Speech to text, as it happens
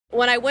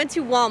when I went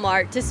to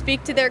Walmart to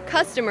speak to their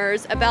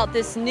customers about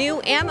this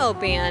new ammo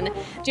ban.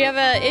 Do you have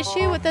an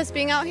issue with us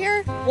being out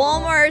here?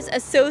 Walmart's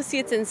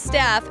associates and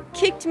staff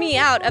kicked me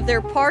out of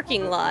their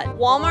parking lot.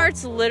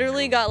 Walmart's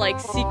literally got like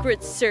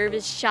Secret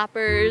Service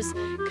shoppers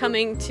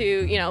coming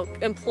to, you know,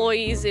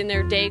 employees in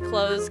their day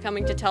clothes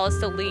coming to tell us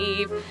to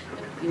leave.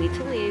 You need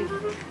to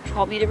leave.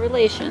 Call me to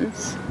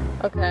relations.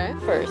 Okay.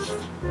 First,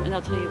 and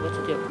I'll tell you what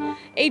to do.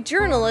 A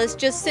journalist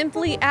just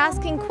simply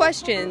asking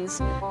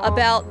questions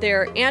about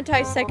their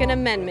anti-Second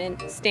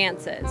Amendment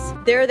stances.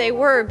 There they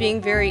were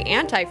being very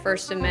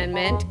anti-First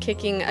Amendment,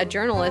 kicking a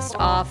journalist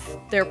off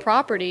their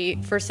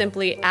property for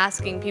simply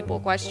asking people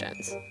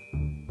questions.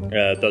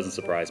 Yeah, it doesn't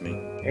surprise me.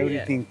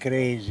 Everything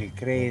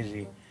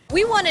crazy.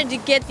 We wanted to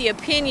get the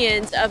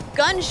opinions of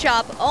gun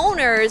shop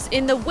owners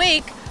in the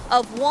wake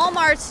of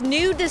Walmart's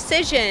new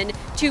decision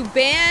to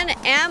ban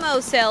ammo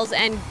sales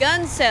and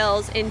gun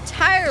sales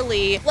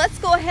entirely. Let's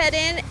go ahead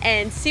in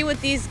and see what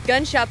these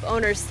gun shop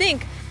owners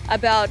think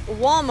about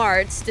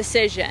Walmart's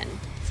decision.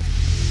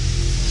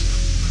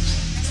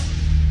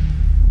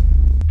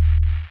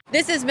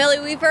 This is Millie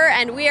Weaver,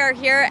 and we are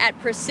here at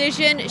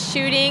Precision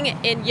Shooting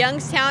in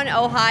Youngstown,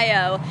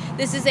 Ohio.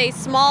 This is a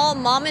small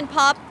mom and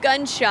pop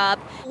gun shop.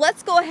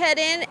 Let's go ahead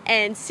in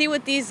and see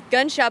what these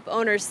gun shop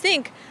owners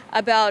think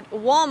about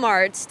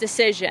Walmart's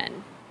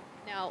decision.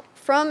 Now,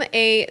 from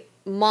a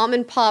mom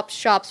and pop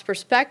shop's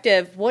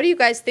perspective, what do you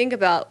guys think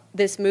about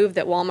this move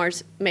that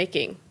Walmart's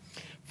making?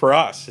 For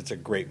us, it's a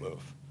great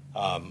move.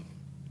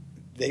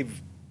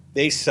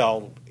 They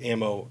sell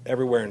ammo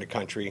everywhere in the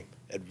country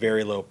at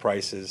very low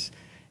prices.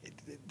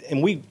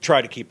 And we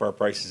try to keep our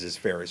prices as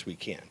fair as we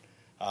can.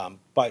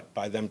 But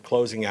by them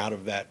closing out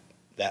of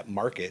that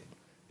market,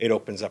 it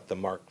opens up the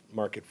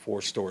market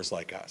for stores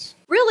like us.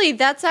 Really,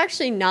 that's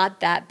actually not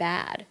that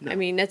bad. No. I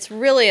mean, it's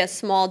really a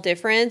small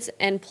difference.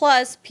 And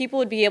plus, people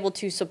would be able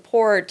to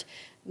support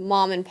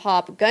mom and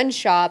pop gun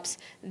shops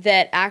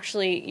that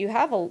actually, you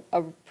have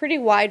a pretty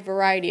wide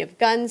variety of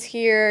guns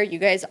here. You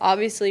guys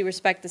obviously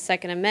respect the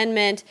Second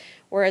Amendment,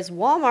 whereas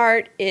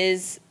Walmart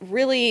is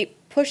really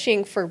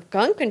pushing for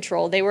gun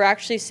control. They were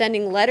actually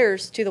sending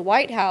letters to the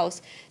White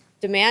House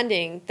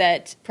demanding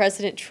that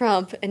President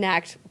Trump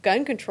enact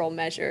gun control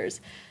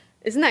measures.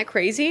 Isn't that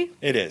crazy?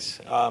 It is.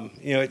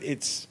 You know,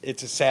 it's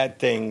a sad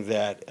thing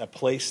that a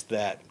place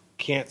that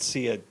can't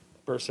see a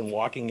person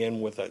walking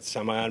in with a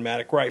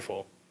semi-automatic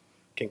rifle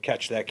can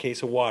catch that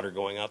case of water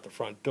going out the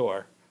front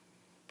door,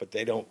 but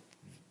they don't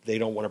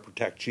want to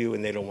protect you,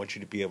 and they don't want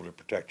you to be able to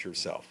protect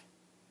yourself.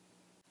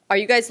 Are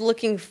you guys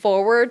looking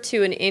forward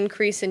to an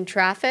increase in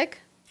traffic?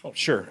 Oh,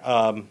 sure.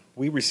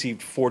 We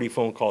received 40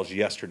 phone calls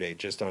yesterday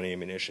just on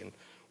ammunition.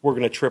 We're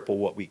going to triple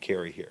what we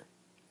carry here.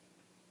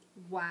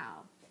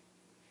 Wow.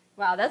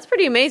 Wow, that's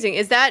pretty amazing.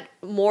 Is that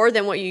more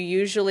than what you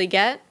usually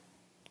get?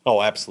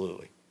 Oh,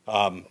 absolutely.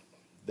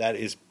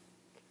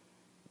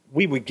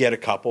 We would get a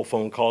couple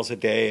phone calls a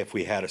day if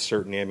we had a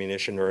certain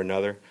ammunition or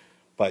another,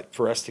 but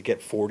for us to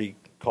get 40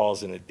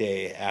 calls in a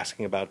day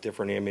asking about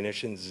different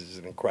ammunitions is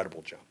an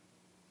incredible jump.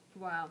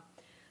 Wow.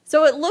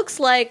 So it looks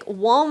like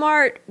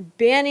Walmart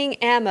banning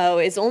ammo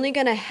is only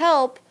going to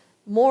help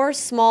more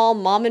small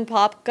mom and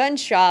pop gun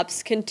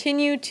shops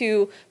continue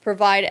to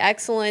provide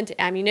excellent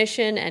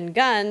ammunition and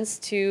guns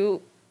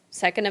to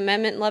Second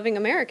Amendment loving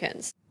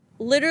Americans.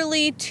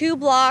 Literally 2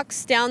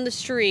 blocks down the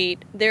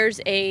street,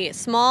 there's a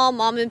small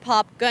mom and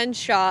pop gun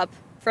shop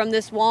from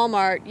this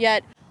Walmart,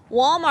 yet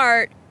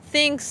Walmart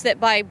thinks that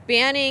by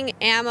banning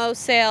ammo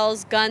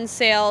sales, gun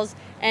sales,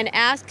 and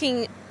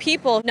asking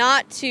people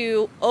not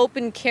to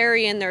open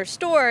carry in their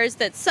stores,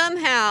 that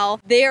somehow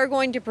they are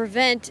going to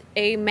prevent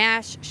a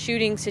mass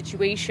shooting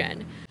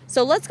situation.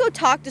 So let's go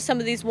talk to some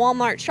of these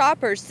Walmart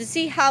shoppers to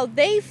see how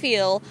they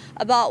feel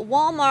about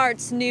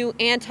Walmart's new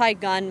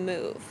anti-gun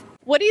move.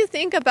 What do you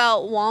think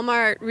about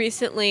Walmart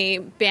recently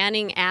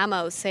banning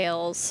ammo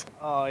sales?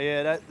 Oh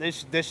yeah, they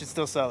should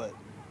still sell it.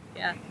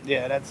 Yeah.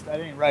 Yeah, that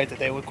ain't right that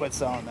they would quit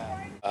selling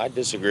that. I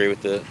disagree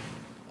with it.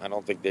 I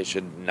don't think they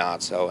should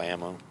not sell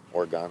ammo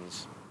or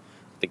guns.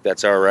 I think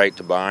that's our right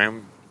to buy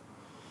them.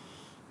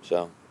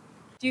 So.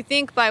 Do you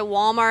think by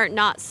Walmart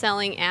not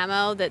selling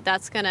ammo that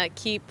that's going to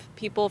keep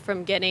people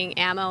from getting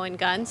ammo and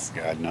guns?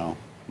 God, no.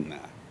 Nah,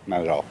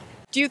 not at all.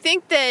 Do you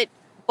think that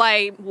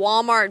by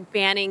Walmart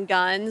banning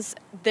guns,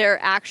 they're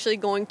actually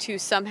going to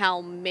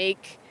somehow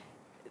make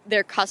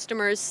their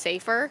customers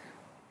safer?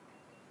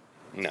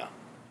 No.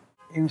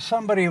 If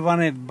somebody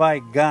wanted to buy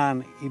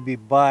gun, he be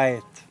buy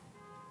it.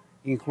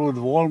 Include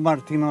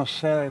Walmart,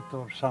 sell it,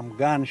 or some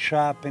gun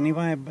shop, and he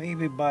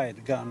be buy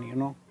it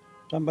gun,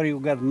 Somebody who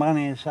got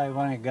money and say, I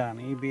want a gun,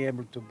 he be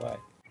able to buy it.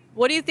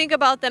 What do you think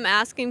about them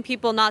asking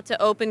people not to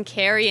open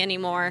carry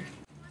anymore?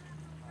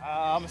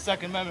 I'm a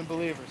Second Amendment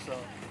believer, so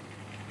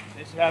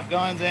they should have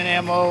guns and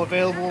ammo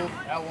available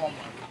at Walmart.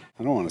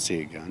 I don't want to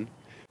see a gun.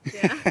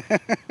 Yeah.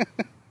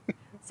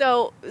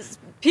 So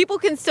people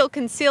can still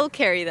conceal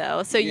carry,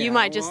 though, so you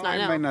might just not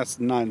know. I might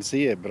not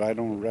see it, but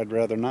I'd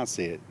rather not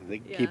see it. They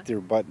keep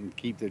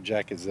keep their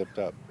jacket zipped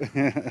up.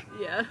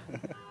 Yeah.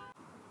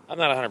 I'm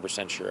not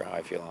 100% sure how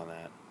I feel on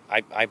that.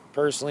 I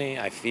personally,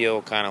 I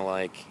feel kind of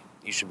like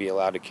you should be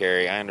allowed to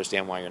carry. I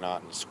understand why you're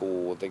not in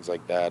school and things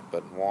like that,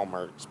 but in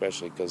Walmart,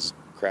 especially because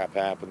crap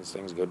happens,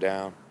 things go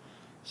down.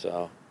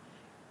 So,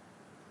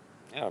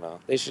 I don't know.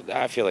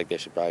 I feel like they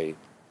should probably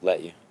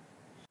let you.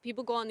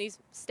 People go on these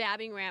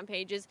stabbing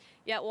rampages,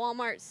 yet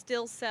Walmart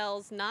still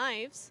sells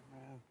knives.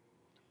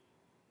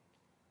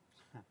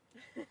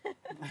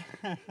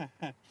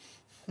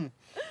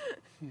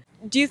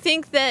 Do you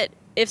think that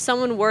if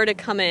someone were to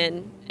come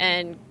in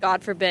and,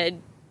 God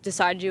forbid,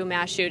 decide to do a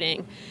mass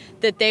shooting,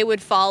 that they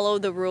would follow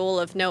the rule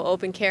of no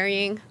open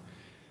carrying?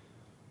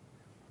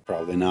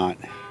 Probably not.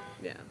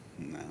 Yeah.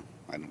 No,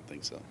 I don't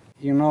think so.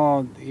 You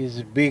know,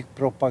 is big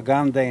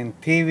propaganda in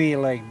TV,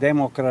 like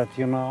Democrat,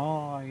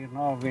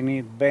 we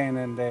need ban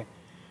and the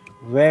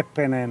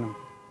weapon and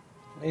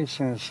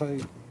listen, so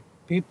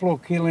people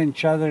kill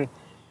each other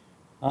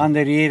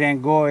under here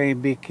and go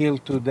and be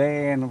killed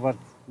today, and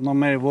no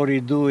matter what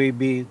you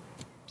do,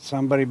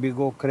 somebody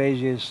go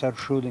crazy and start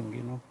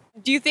shooting.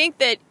 Do you think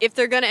that if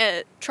they're going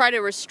to try to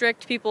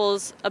restrict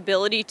people's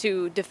ability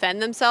to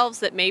defend themselves,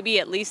 that maybe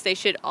at least they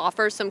should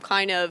offer some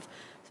kind of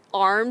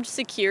armed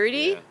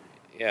security?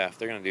 Yeah, if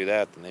they're going to do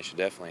that, then they should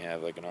definitely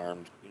have like an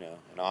armed,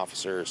 an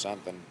officer or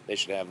something. They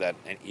should have that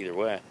either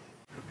way.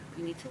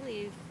 You need to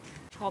leave.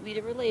 Call me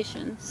to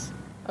relations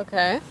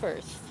Okay.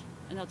 first,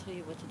 and they'll tell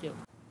you what to do.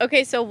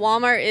 Okay, so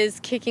Walmart is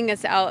kicking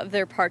us out of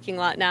their parking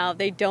lot now.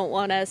 They don't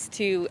want us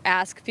to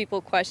ask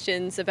people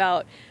questions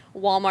about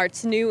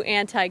Walmart's new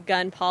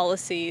anti-gun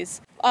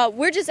policies.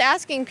 We're just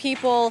asking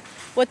people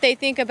what they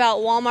think about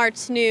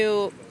Walmart's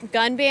new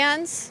gun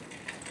bans,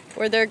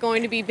 where they're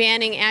going to be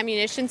banning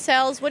ammunition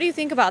sales. What do you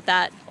think about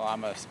that? Well,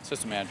 I'm a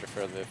system manager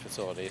for the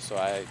facility, so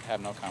I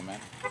have no comment.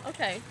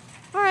 Okay.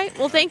 All right.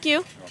 Well, thank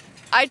you.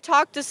 I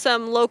talked to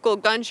some local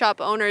gun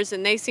shop owners,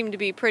 and they seem to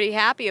be pretty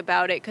happy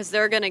about it because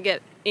they're going to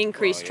get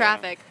increased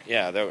traffic.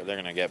 Yeah, they're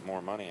going to get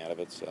more money out of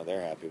it, so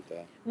they're happy with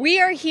that. We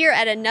are here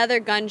at another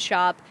gun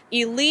shop,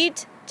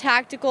 Elite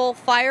Tactical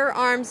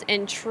Firearms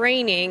and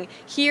Training,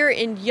 here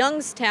in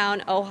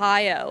Youngstown,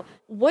 Ohio.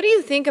 What do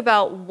you think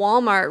about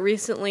Walmart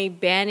recently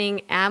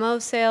banning ammo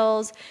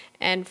sales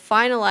and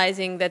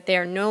finalizing that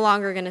they're no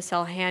longer going to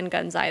sell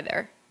handguns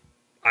either?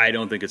 I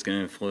don't think it's going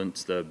to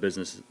influence the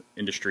business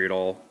industry at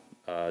all.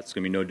 It's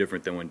going to be no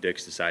different than when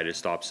Dick's decided to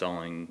stop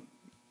selling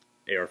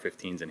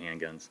AR-15s and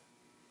handguns.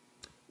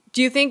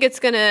 Do you think it's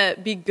going to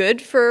be good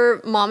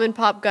for mom and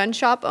pop gun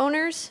shop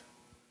owners?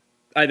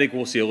 I think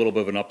we'll see a little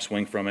bit of an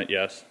upswing from it,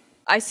 yes.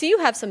 I see you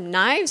have some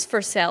knives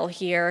for sale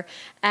here,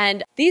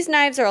 and these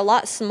knives are a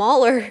lot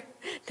smaller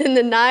than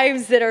the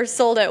knives that are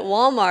sold at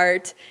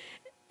Walmart,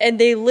 and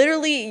they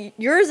literally,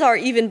 yours are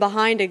even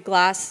behind a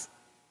glass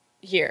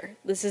here.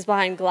 This is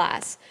behind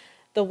glass.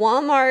 The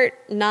Walmart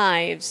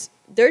knives,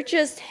 they're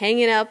just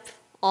hanging up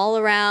all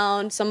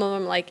around, some of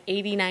them like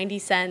 80, 90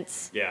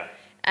 cents. Yeah.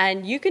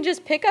 And you can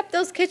just pick up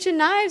those kitchen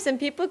knives and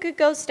people could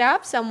go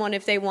stab someone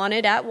if they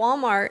wanted at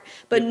Walmart,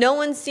 but no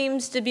one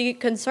seems to be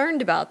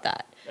concerned about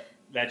that.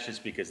 That's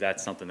just because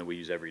that's something that we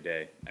use every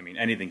day. I mean,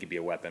 anything could be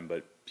a weapon,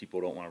 but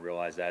people don't want to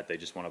realize that. They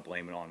just want to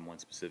blame it on one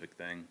specific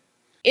thing.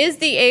 Is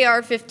the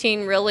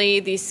AR-15 really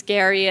the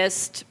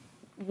scariest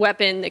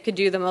weapon that could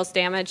do the most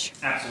damage?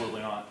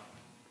 Absolutely not.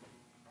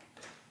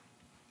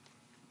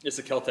 It's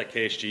a Kel-Tec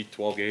KSG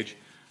 12 gauge.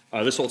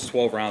 This holds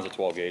 12 rounds of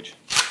 12 gauge.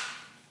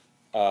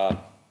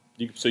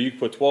 So you can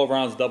put 12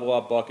 rounds double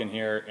up buck in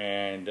here,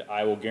 and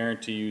I will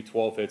guarantee you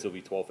 12 hits will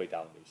be 12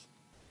 fatalities.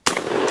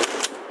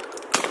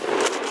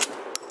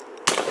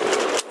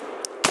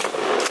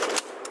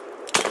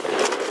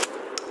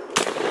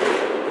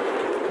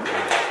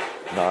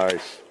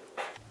 Nice.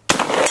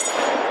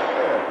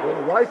 Yeah,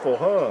 little rifle,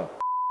 huh?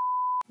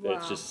 Wow.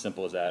 It's just as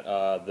simple as that.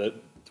 The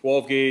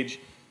 12 gauge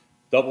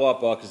double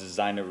up buck is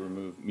designed to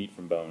remove meat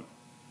from bone.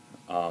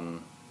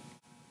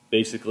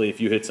 Basically, if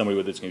you hit somebody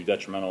with it, it's going to be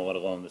detrimental, let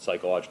alone the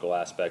psychological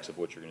aspects of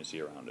what you're going to see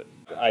around it.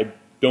 I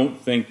don't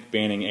think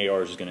banning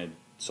ARs is going to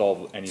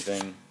solve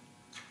anything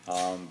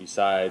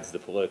besides the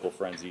political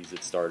frenzies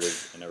that started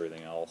and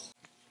everything else.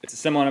 It's a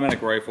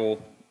semi-automatic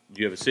rifle.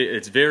 They're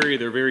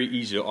very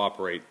easy to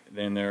operate.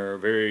 Then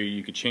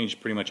you could change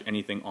pretty much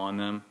anything on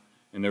them,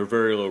 and they're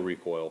very low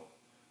recoil.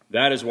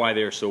 That is why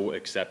they're so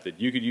accepted.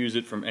 You could use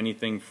it from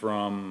anything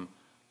from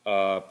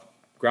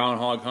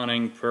groundhog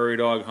hunting, prairie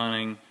dog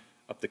hunting,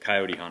 up to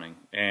coyote hunting.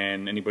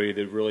 And anybody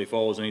that really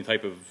follows any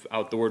type of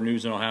outdoor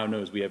news in Ohio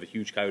knows we have a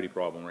huge coyote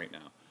problem right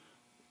now.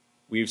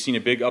 We've seen a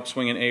big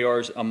upswing in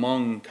ARs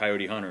among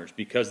coyote hunters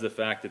because of the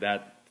fact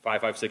that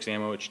 5.56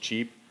 ammo, it's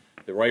cheap.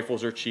 The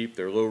rifles are cheap,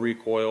 they're low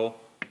recoil,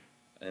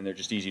 and they're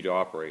just easy to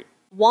operate.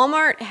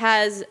 Walmart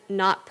has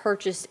not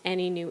purchased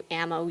any new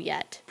ammo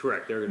yet.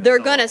 Correct. They're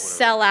going to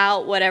sell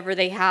out whatever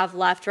they have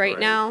left right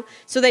now.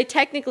 So they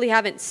technically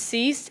haven't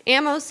ceased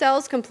ammo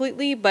sales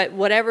completely, but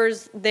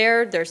whatever's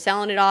there, they're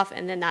selling it off,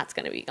 and then that's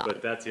going to be gone.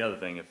 But that's the other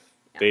thing. If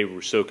they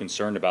were so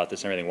concerned about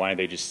this and everything, why didn't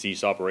they just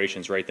cease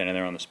operations right then and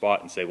there on the spot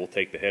and say, we'll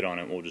take the hit on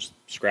it, we'll just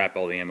scrap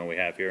all the ammo we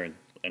have here,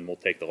 and we'll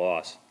take the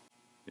loss.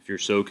 If you're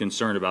so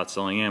concerned about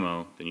selling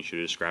ammo, then you should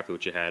have just scrapped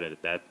what you had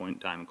at that point in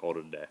time and called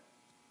it a day.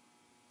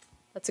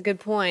 That's a good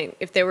point.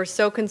 If they were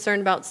so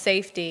concerned about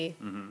safety,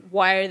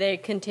 why are they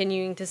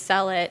continuing to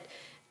sell it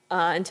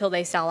until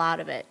they sell out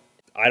of it?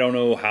 I don't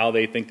know how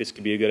they think this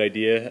could be a good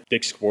idea.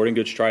 Dick's Sporting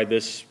Goods tried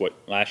this,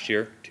 last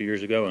year, 2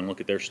 years ago, and look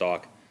at their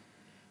stock.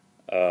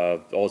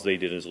 All they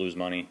did is lose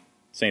money.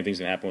 Same thing's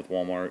going to happen with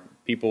Walmart.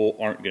 People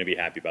aren't going to be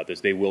happy about this.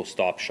 They will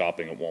stop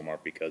shopping at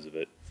Walmart because of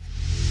it.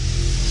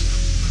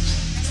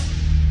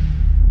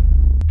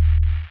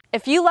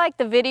 If you liked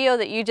the video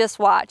that you just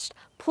watched,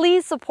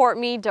 please support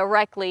me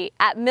directly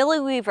at Millie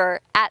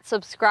Weaver at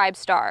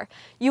Subscribestar.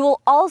 You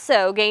will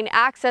also gain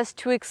access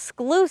to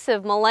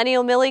exclusive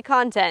Millennial Millie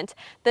content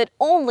that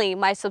only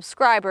my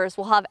subscribers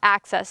will have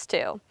access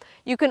to.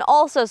 You can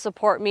also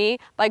support me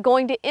by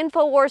going to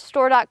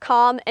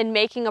InfoWarsStore.com and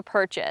making a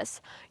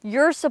purchase.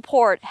 Your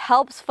support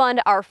helps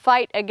fund our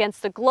fight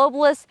against the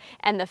globalists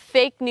and the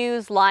fake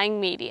news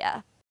lying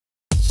media.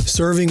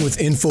 Serving with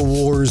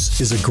InfoWars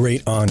is a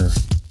great honor,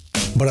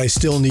 but I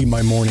still need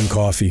my morning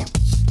coffee.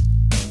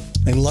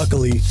 And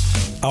luckily,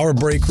 our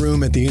break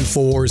room at the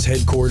InfoWars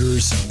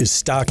headquarters is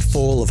stocked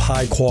full of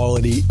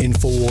high-quality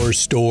InfoWars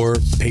Store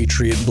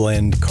Patriot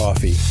Blend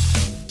coffee.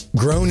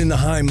 Grown in the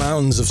high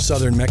mountains of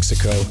southern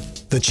Mexico,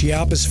 the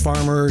Chiapas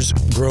farmers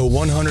grow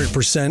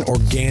 100%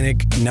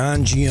 organic,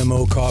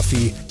 non-GMO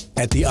coffee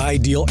at the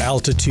ideal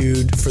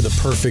altitude for the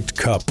perfect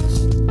cup.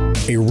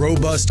 A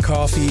robust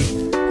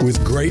coffee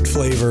with great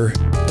flavor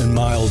and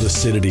mild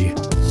acidity.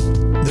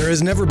 There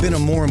has never been a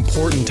more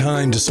important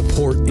time to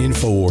support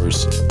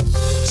InfoWars.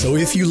 So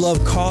if you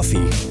love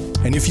coffee,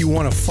 and if you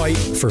want to fight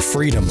for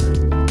freedom,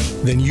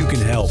 then you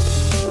can help.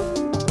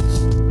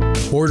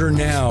 Order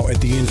now at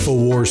the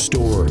InfoWars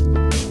store.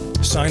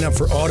 Sign up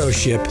for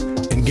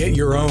AutoShip and get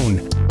your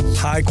own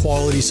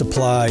high-quality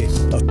supply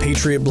of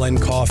Patriot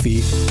Blend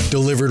coffee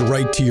delivered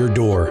right to your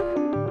door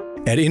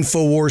at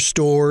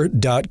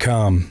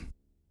InfoWarsStore.com.